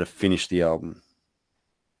nice way to finish the album.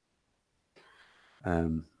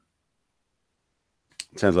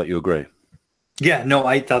 Sounds like you agree. Yeah, no,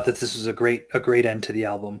 I thought that this was a great end to the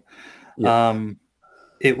album. Yeah.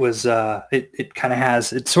 It was it kind of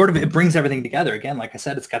has it brings everything together again. Like I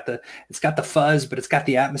said, it's got the fuzz, but it's got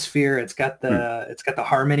the atmosphere, it's got the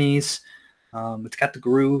harmonies, it's got the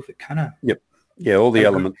groove. It kind of Yep. Yeah, all the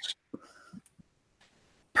elements.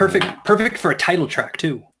 Perfect for a title track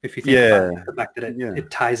too. If you think about the fact that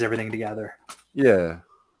it ties everything together. Yeah,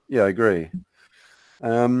 I agree.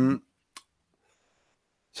 So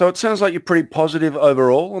it sounds like you're pretty positive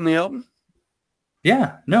overall on the album.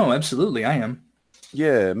 Yeah, no, absolutely, I am.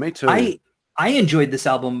 Yeah, me too. I enjoyed this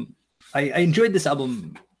album. I enjoyed this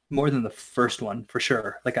album more than the first one for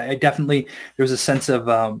sure. Like I definitely, there was a sense of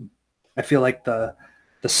I feel like the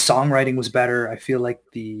songwriting was better. I feel like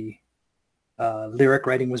the lyric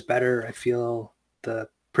writing was better. I feel the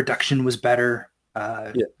production was better.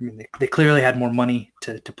 I mean, they clearly had more money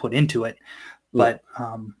to put into it, but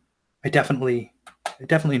I definitely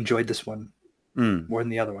enjoyed this one more than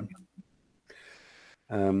the other one.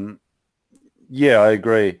 Yeah, I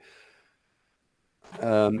agree.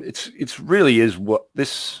 It's really is what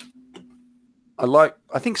this. I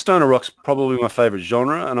think stoner rock's probably my favorite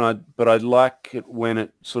genre, but I like it when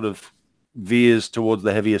it sort of veers towards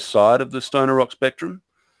the heavier side of the stoner rock spectrum.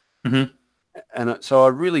 Mm-hmm. And so I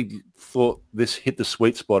really thought this hit the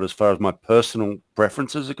sweet spot as far as my personal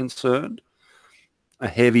preferences are concerned. A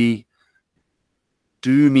heavy,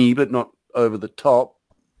 doomy, but not over the top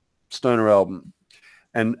stoner album.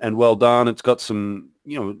 And well done. It's got some,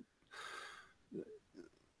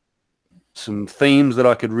 some themes that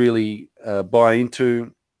I could really buy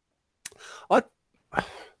into.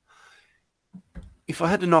 If I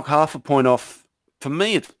had to knock half a point off, for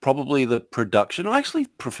me, it's probably the production. I actually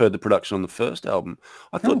preferred the production on the first album.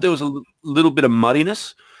 I thought there was a little bit of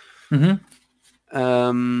muddiness at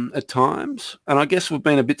times. And I guess we've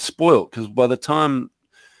been a bit spoilt because by the time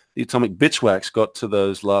the Atomic Bitchwax got to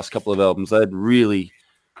those last couple of albums, they'd really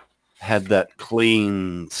had that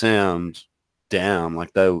clean sound down.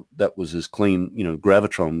 Like that was as clean,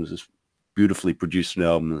 Gravitron was as beautifully produced an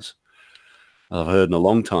album as I've heard in a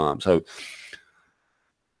long time. So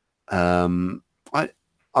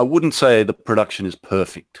I wouldn't say the production is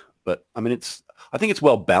perfect, but I mean, I think it's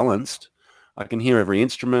well balanced. I can hear every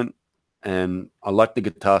instrument and I like the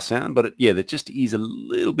guitar sound, but there just is a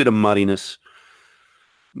little bit of muddiness.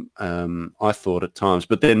 I thought at times,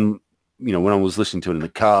 but then, when I was listening to it in the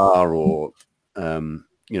car or,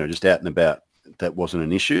 just out and about, that wasn't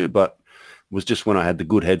an issue, but it was just when I had the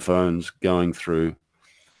good headphones going through,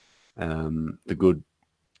 the good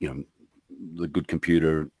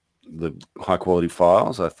computer, the high quality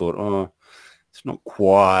files, I thought, it's not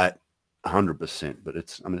quite 100%, but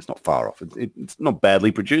it's not far off. It's not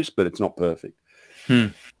badly produced, but it's not perfect.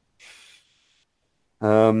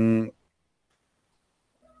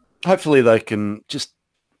 Hopefully they can just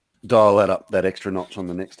dial that extra notch on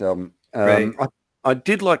the next album. Right. I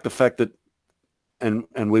did like the fact that,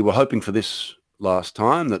 and we were hoping for this last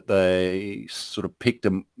time, that they sort of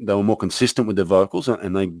they were more consistent with their vocals,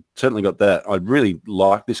 and they certainly got that. I really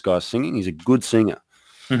like this guy's singing. He's a good singer.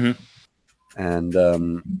 And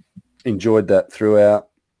enjoyed that throughout.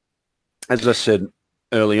 As I said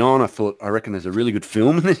early on, I reckon there's a really good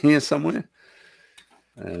film in here somewhere.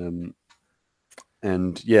 And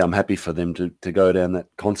I'm happy for them to go down that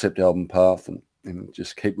concept album path and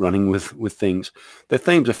just keep running with things. Their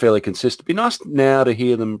themes are fairly consistent. It'd be nice now to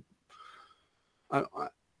hear them. I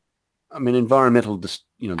mean, environmental, the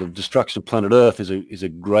destruction of planet Earth is a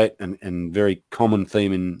great and very common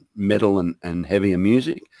theme in metal and heavier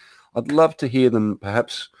music. I'd love to hear them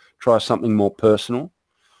perhaps try something more personal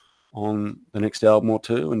on the next album or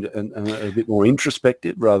two and a bit more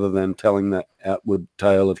introspective rather than telling that outward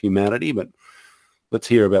tale of humanity. But let's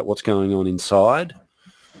hear about what's going on inside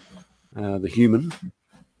the human,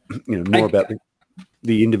 more about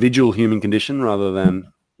the individual human condition rather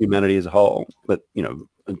than humanity as a whole. But,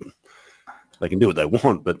 they can do what they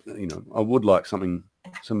want, but, I would like a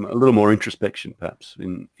little more introspection perhaps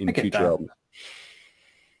in future albums.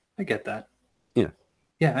 I get that. Yeah.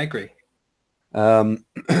 Yeah, I agree. But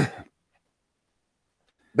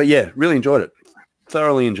really enjoyed it.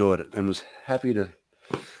 Thoroughly enjoyed it and was happy to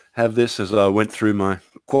have this as I went through my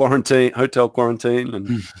hotel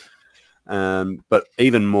quarantine and but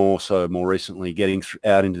even more so more recently getting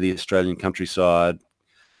out into the Australian countryside,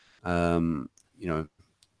 catching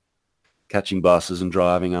buses and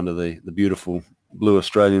driving under the beautiful blue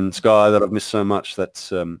Australian sky that I've missed so much.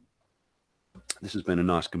 This has been a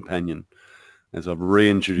nice companion as I've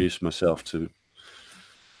reintroduced myself to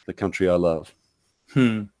the country I love.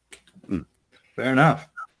 Fair enough.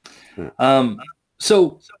 Yeah.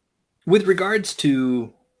 So with regards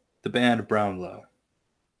to the band Brownlow.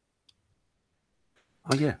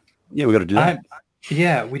 Oh yeah, we got to do that.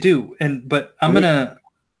 Yeah, we do. But I'm gonna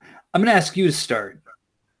ask you to start.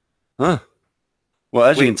 Huh? Well,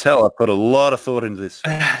 as you can tell, I put a lot of thought into this.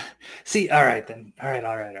 See, all right then. All right.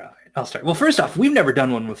 I'll start. Well, first off, we've never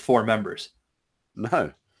done one with 4 members.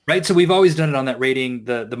 No. Right? So we've always done it on that rating,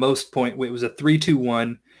 the most point. It was a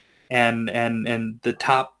 3-2-1, and the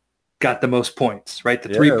top got the most points, right? The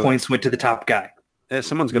 3 points went to the top guy. Yeah,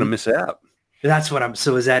 someone's going to miss out. That's what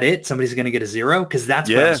so is that it? Somebody's going to get a 0? Because that's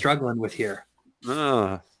what I'm struggling with here.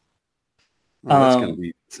 Oh,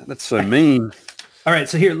 that's so mean. All right,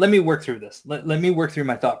 so here, let me work through this. Let me work through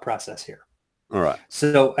my thought process here. All right.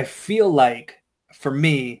 So I feel like, for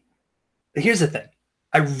me, here's the thing.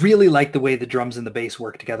 I really like the way the drums and the bass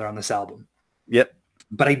work together on this album. Yep.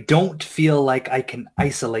 But I don't feel like I can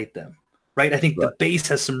isolate them, right? I think the bass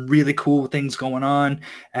has some really cool things going on,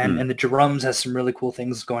 and the drums has some really cool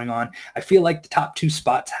things going on. I feel like the top 2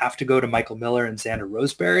 spots have to go to Michael Miller and Xander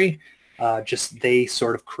Roseberry. Just they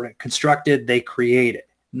sort of constructed, they created.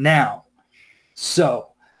 Now,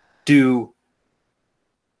 so you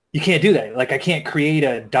can't do that. Like I can't create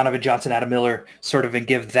a Donovan Johnson, Adam Miller sort of and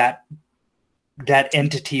give that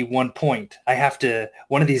entity 1 point. I have to,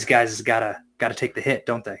 one of these guys has got to take the hit,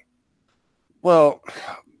 don't they? Well,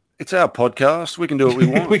 it's our podcast. We can do what we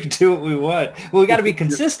want. We can do what we want. Well, we got to be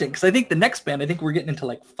consistent because I think the next band, I think we're getting into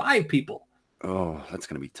like 5 people. Oh, that's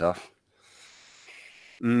going to be tough.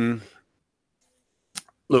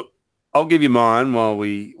 Look, I'll give you mine while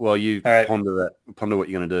you ponder what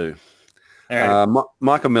you're going to do. All right.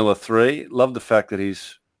 Michael Miller 3. Love the fact that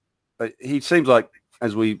he seems like,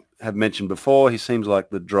 as we have mentioned before, he seems like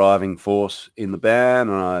the driving force in the band,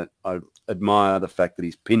 and I admire the fact that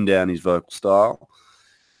he's pinned down his vocal style,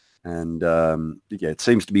 and it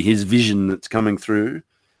seems to be his vision that's coming through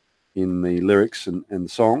in the lyrics and the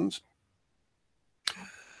songs.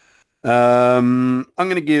 I'm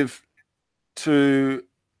going to give to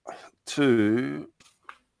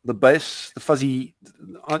the bass, the fuzzy.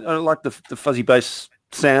 I like the fuzzy bass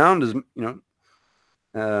sound, as you know.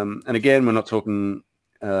 And again, we're not talking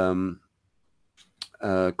Chris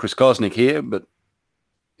Kosnick here, but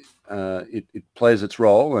it plays its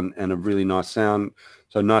role and a really nice sound.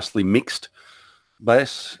 So nicely mixed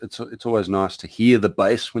bass. It's always nice to hear the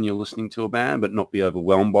bass when you're listening to a band, but not be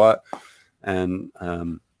overwhelmed by it. And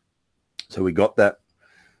so we got that.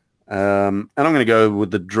 And I'm going to go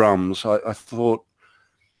with the drums. I thought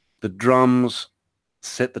the drums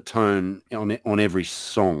set the tone on every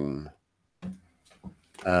song.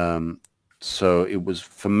 So it was,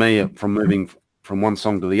 for me, from moving from one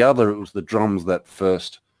song to the other, it was the drums that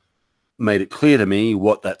first made it clear to me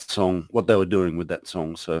what they were doing with that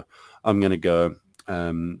song. So I'm going to go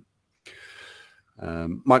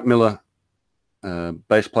Mike Miller,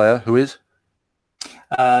 bass player, who is?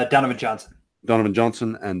 Donovan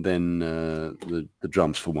Johnson, and then the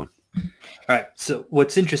drums for 1. All right. So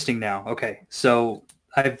what's interesting now, okay, so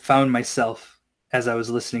I found myself, as I was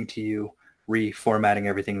listening to you, reformatting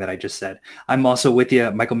everything that I just said. I'm also with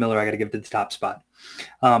you. Michael Miller, I got to give to the top spot.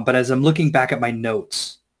 But as I'm looking back at my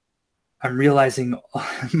notes, I'm realizing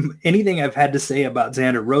anything I've had to say about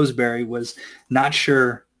Xander Roseberry was not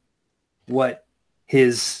sure what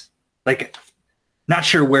not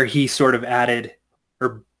sure where he sort of added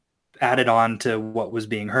on to what was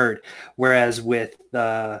being heard. Whereas with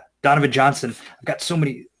Donovan Johnson, I've got so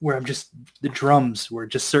many where the drums were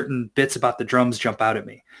just certain bits about the drums jump out at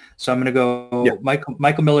me. So I'm going to go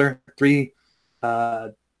Michael Miller 3,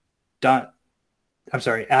 Adam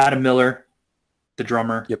Miller, the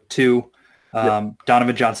drummer, 2,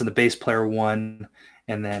 Donovan Johnson, the bass player, 1,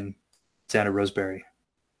 and then Xander Roseberry,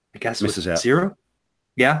 I guess, was 0.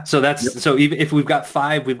 Yeah. So that's, so even if we've got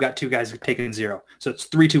 5, we've got 2 guys taking 0. So it's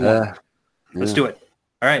 3, 2, 1. Let's do it.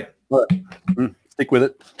 All right. Stick with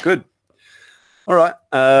it. Good. All right.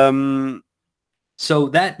 So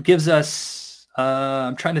that gives us,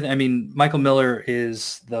 I'm trying to, Michael Miller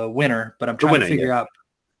is the winner, but I'm trying to figure out,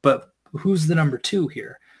 but who's the number 2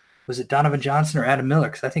 here? Was it Donovan Johnson or Adam Miller?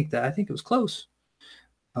 Because I think it was close.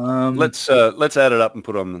 Let's add it up and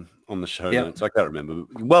put it on the show notes. I can't remember.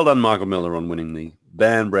 Well done, Michael Miller, on winning the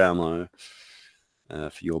band Brownlow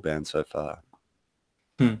for your band so far.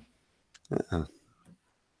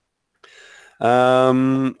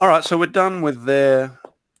 All right, so we're done with their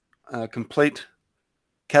complete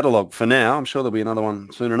catalogue for now. I'm sure there'll be another one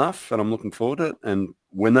soon enough, and I'm looking forward to it. And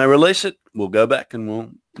when they release it, we'll go back and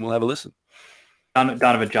we'll have a listen.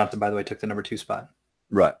 Donovan Johnson, by the way, took the number 2 spot.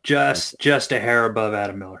 Right. Just a hair above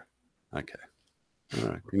Adam Miller. Okay. All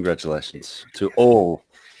right. Congratulations to all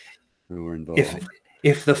who were involved.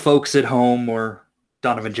 If the folks at home were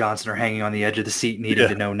Donovan Johnson are hanging on the edge of the seat needing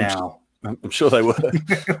to know now. I'm sure they were.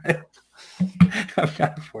 I'm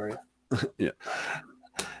kind of for it. Yeah.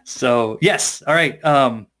 So, yes. All right.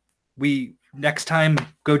 We next time,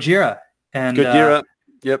 Gojira. And Gojira.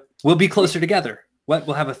 Yep. We'll be closer together. What?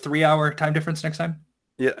 We'll have a 3-hour time difference next time?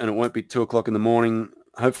 Yeah, and it won't be 2:00 in the morning,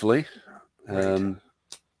 hopefully, Right.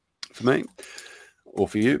 for me or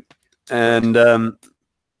for you. And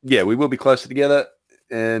yeah, we will be closer together.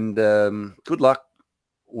 And good luck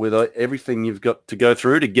with everything you've got to go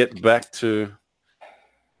through to get back to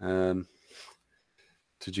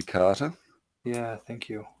Jakarta. Yeah, thank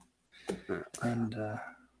you. And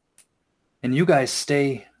you guys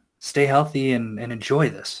stay healthy and enjoy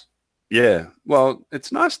this. Yeah, well,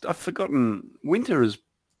 it's nice. I've forgotten. Winter has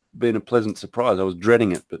been a pleasant surprise. I was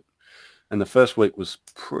dreading it, and the first week was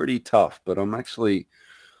pretty tough. But I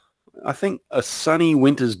think a sunny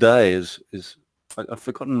winter's day is. I've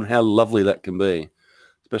forgotten how lovely that can be,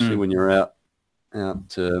 especially when you're out,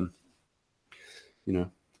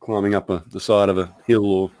 climbing up the side of a hill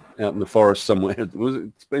or out in the forest somewhere.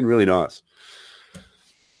 It's been really nice.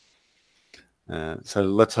 So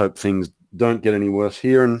let's hope things don't get any worse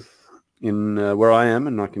here in where I am,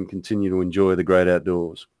 and I can continue to enjoy the great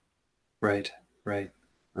outdoors. Right.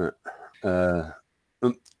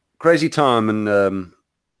 Crazy time, and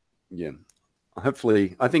yeah.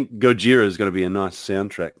 Hopefully, I think Gojira is going to be a nice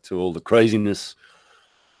soundtrack to all the craziness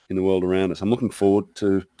in the world around us. I'm looking forward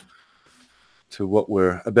to what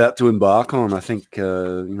we're about to embark on. I think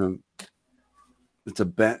it's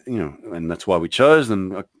about and that's why we chose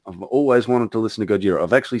them. I've always wanted to listen to Gojira.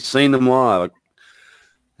 I've actually seen them live,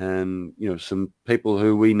 and some people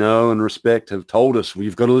who we know and respect have told us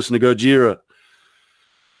we've got to listen to Gojira.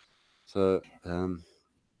 So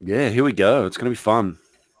yeah, here we go. It's going to be fun.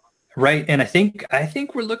 Right, and I think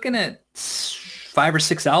we're looking at 5 or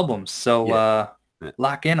 6 albums. So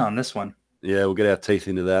lock in on this one. Yeah, we'll get our teeth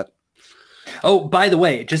into that. Oh, by the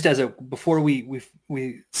way, just before we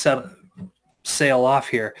sail off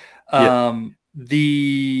here,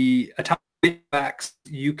 the Atomic Wax,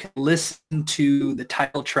 you can listen to the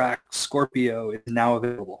title track "Scorpio" is now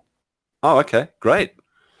available. Oh, okay, great.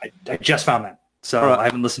 I just found that, so I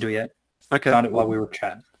haven't listened to it yet. Okay, found it while we were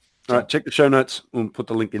chatting. All right, check the show notes. We'll put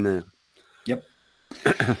the link in there. Yep.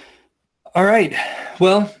 All right.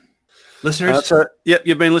 Well, listeners.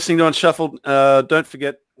 You've been listening to Unshuffled. Don't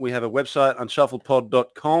forget, we have a website,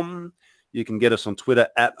 unshuffledpod.com. You can get us on Twitter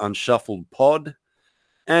at unshuffledpod.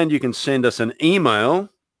 And you can send us an email,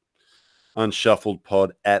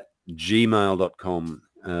 unshuffledpod@gmail.com.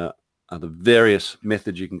 Are the various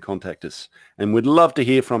methods you can contact us. And we'd love to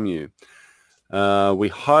hear from you. We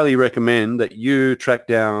highly recommend that you track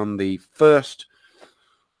down the first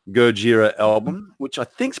Gojira album, which I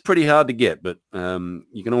think is pretty hard to get, but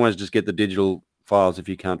you can always just get the digital files if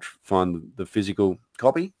you can't find the physical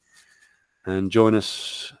copy. And join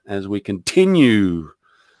us as we continue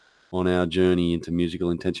on our journey into musical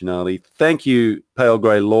intentionality. Thank you, Pale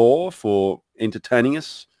Grey Law, for entertaining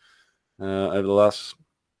us over the last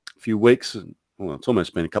few weeks. Well, it's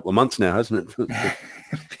almost been a couple of months now, hasn't it?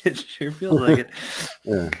 It sure feels like it.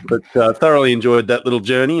 Yeah, but thoroughly enjoyed that little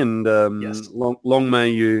journey, and yes. long may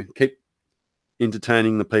you keep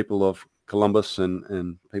entertaining the people of Columbus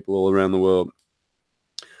and people all around the world.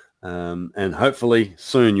 And hopefully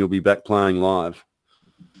soon you'll be back playing live.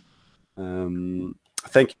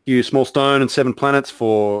 Thank you, Small Stone and Seven Planets,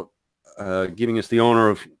 for giving us the honor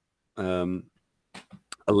of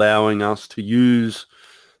allowing us to use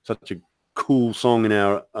such a cool song in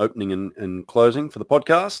our opening and closing for the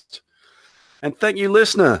podcast. And thank you,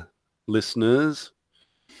 listeners,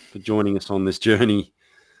 for joining us on this journey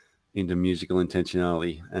into musical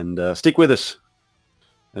intentionality. And stick with us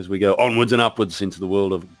as we go onwards and upwards into the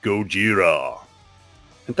world of Gojira.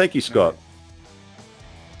 And thank you, Scott.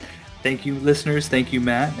 Thank you, listeners. Thank you,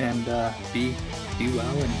 Matt. And be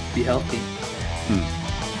well and be healthy. And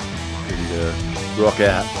rock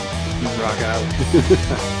out. Rock out.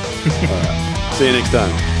 All right. See you next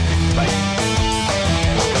time. Bye.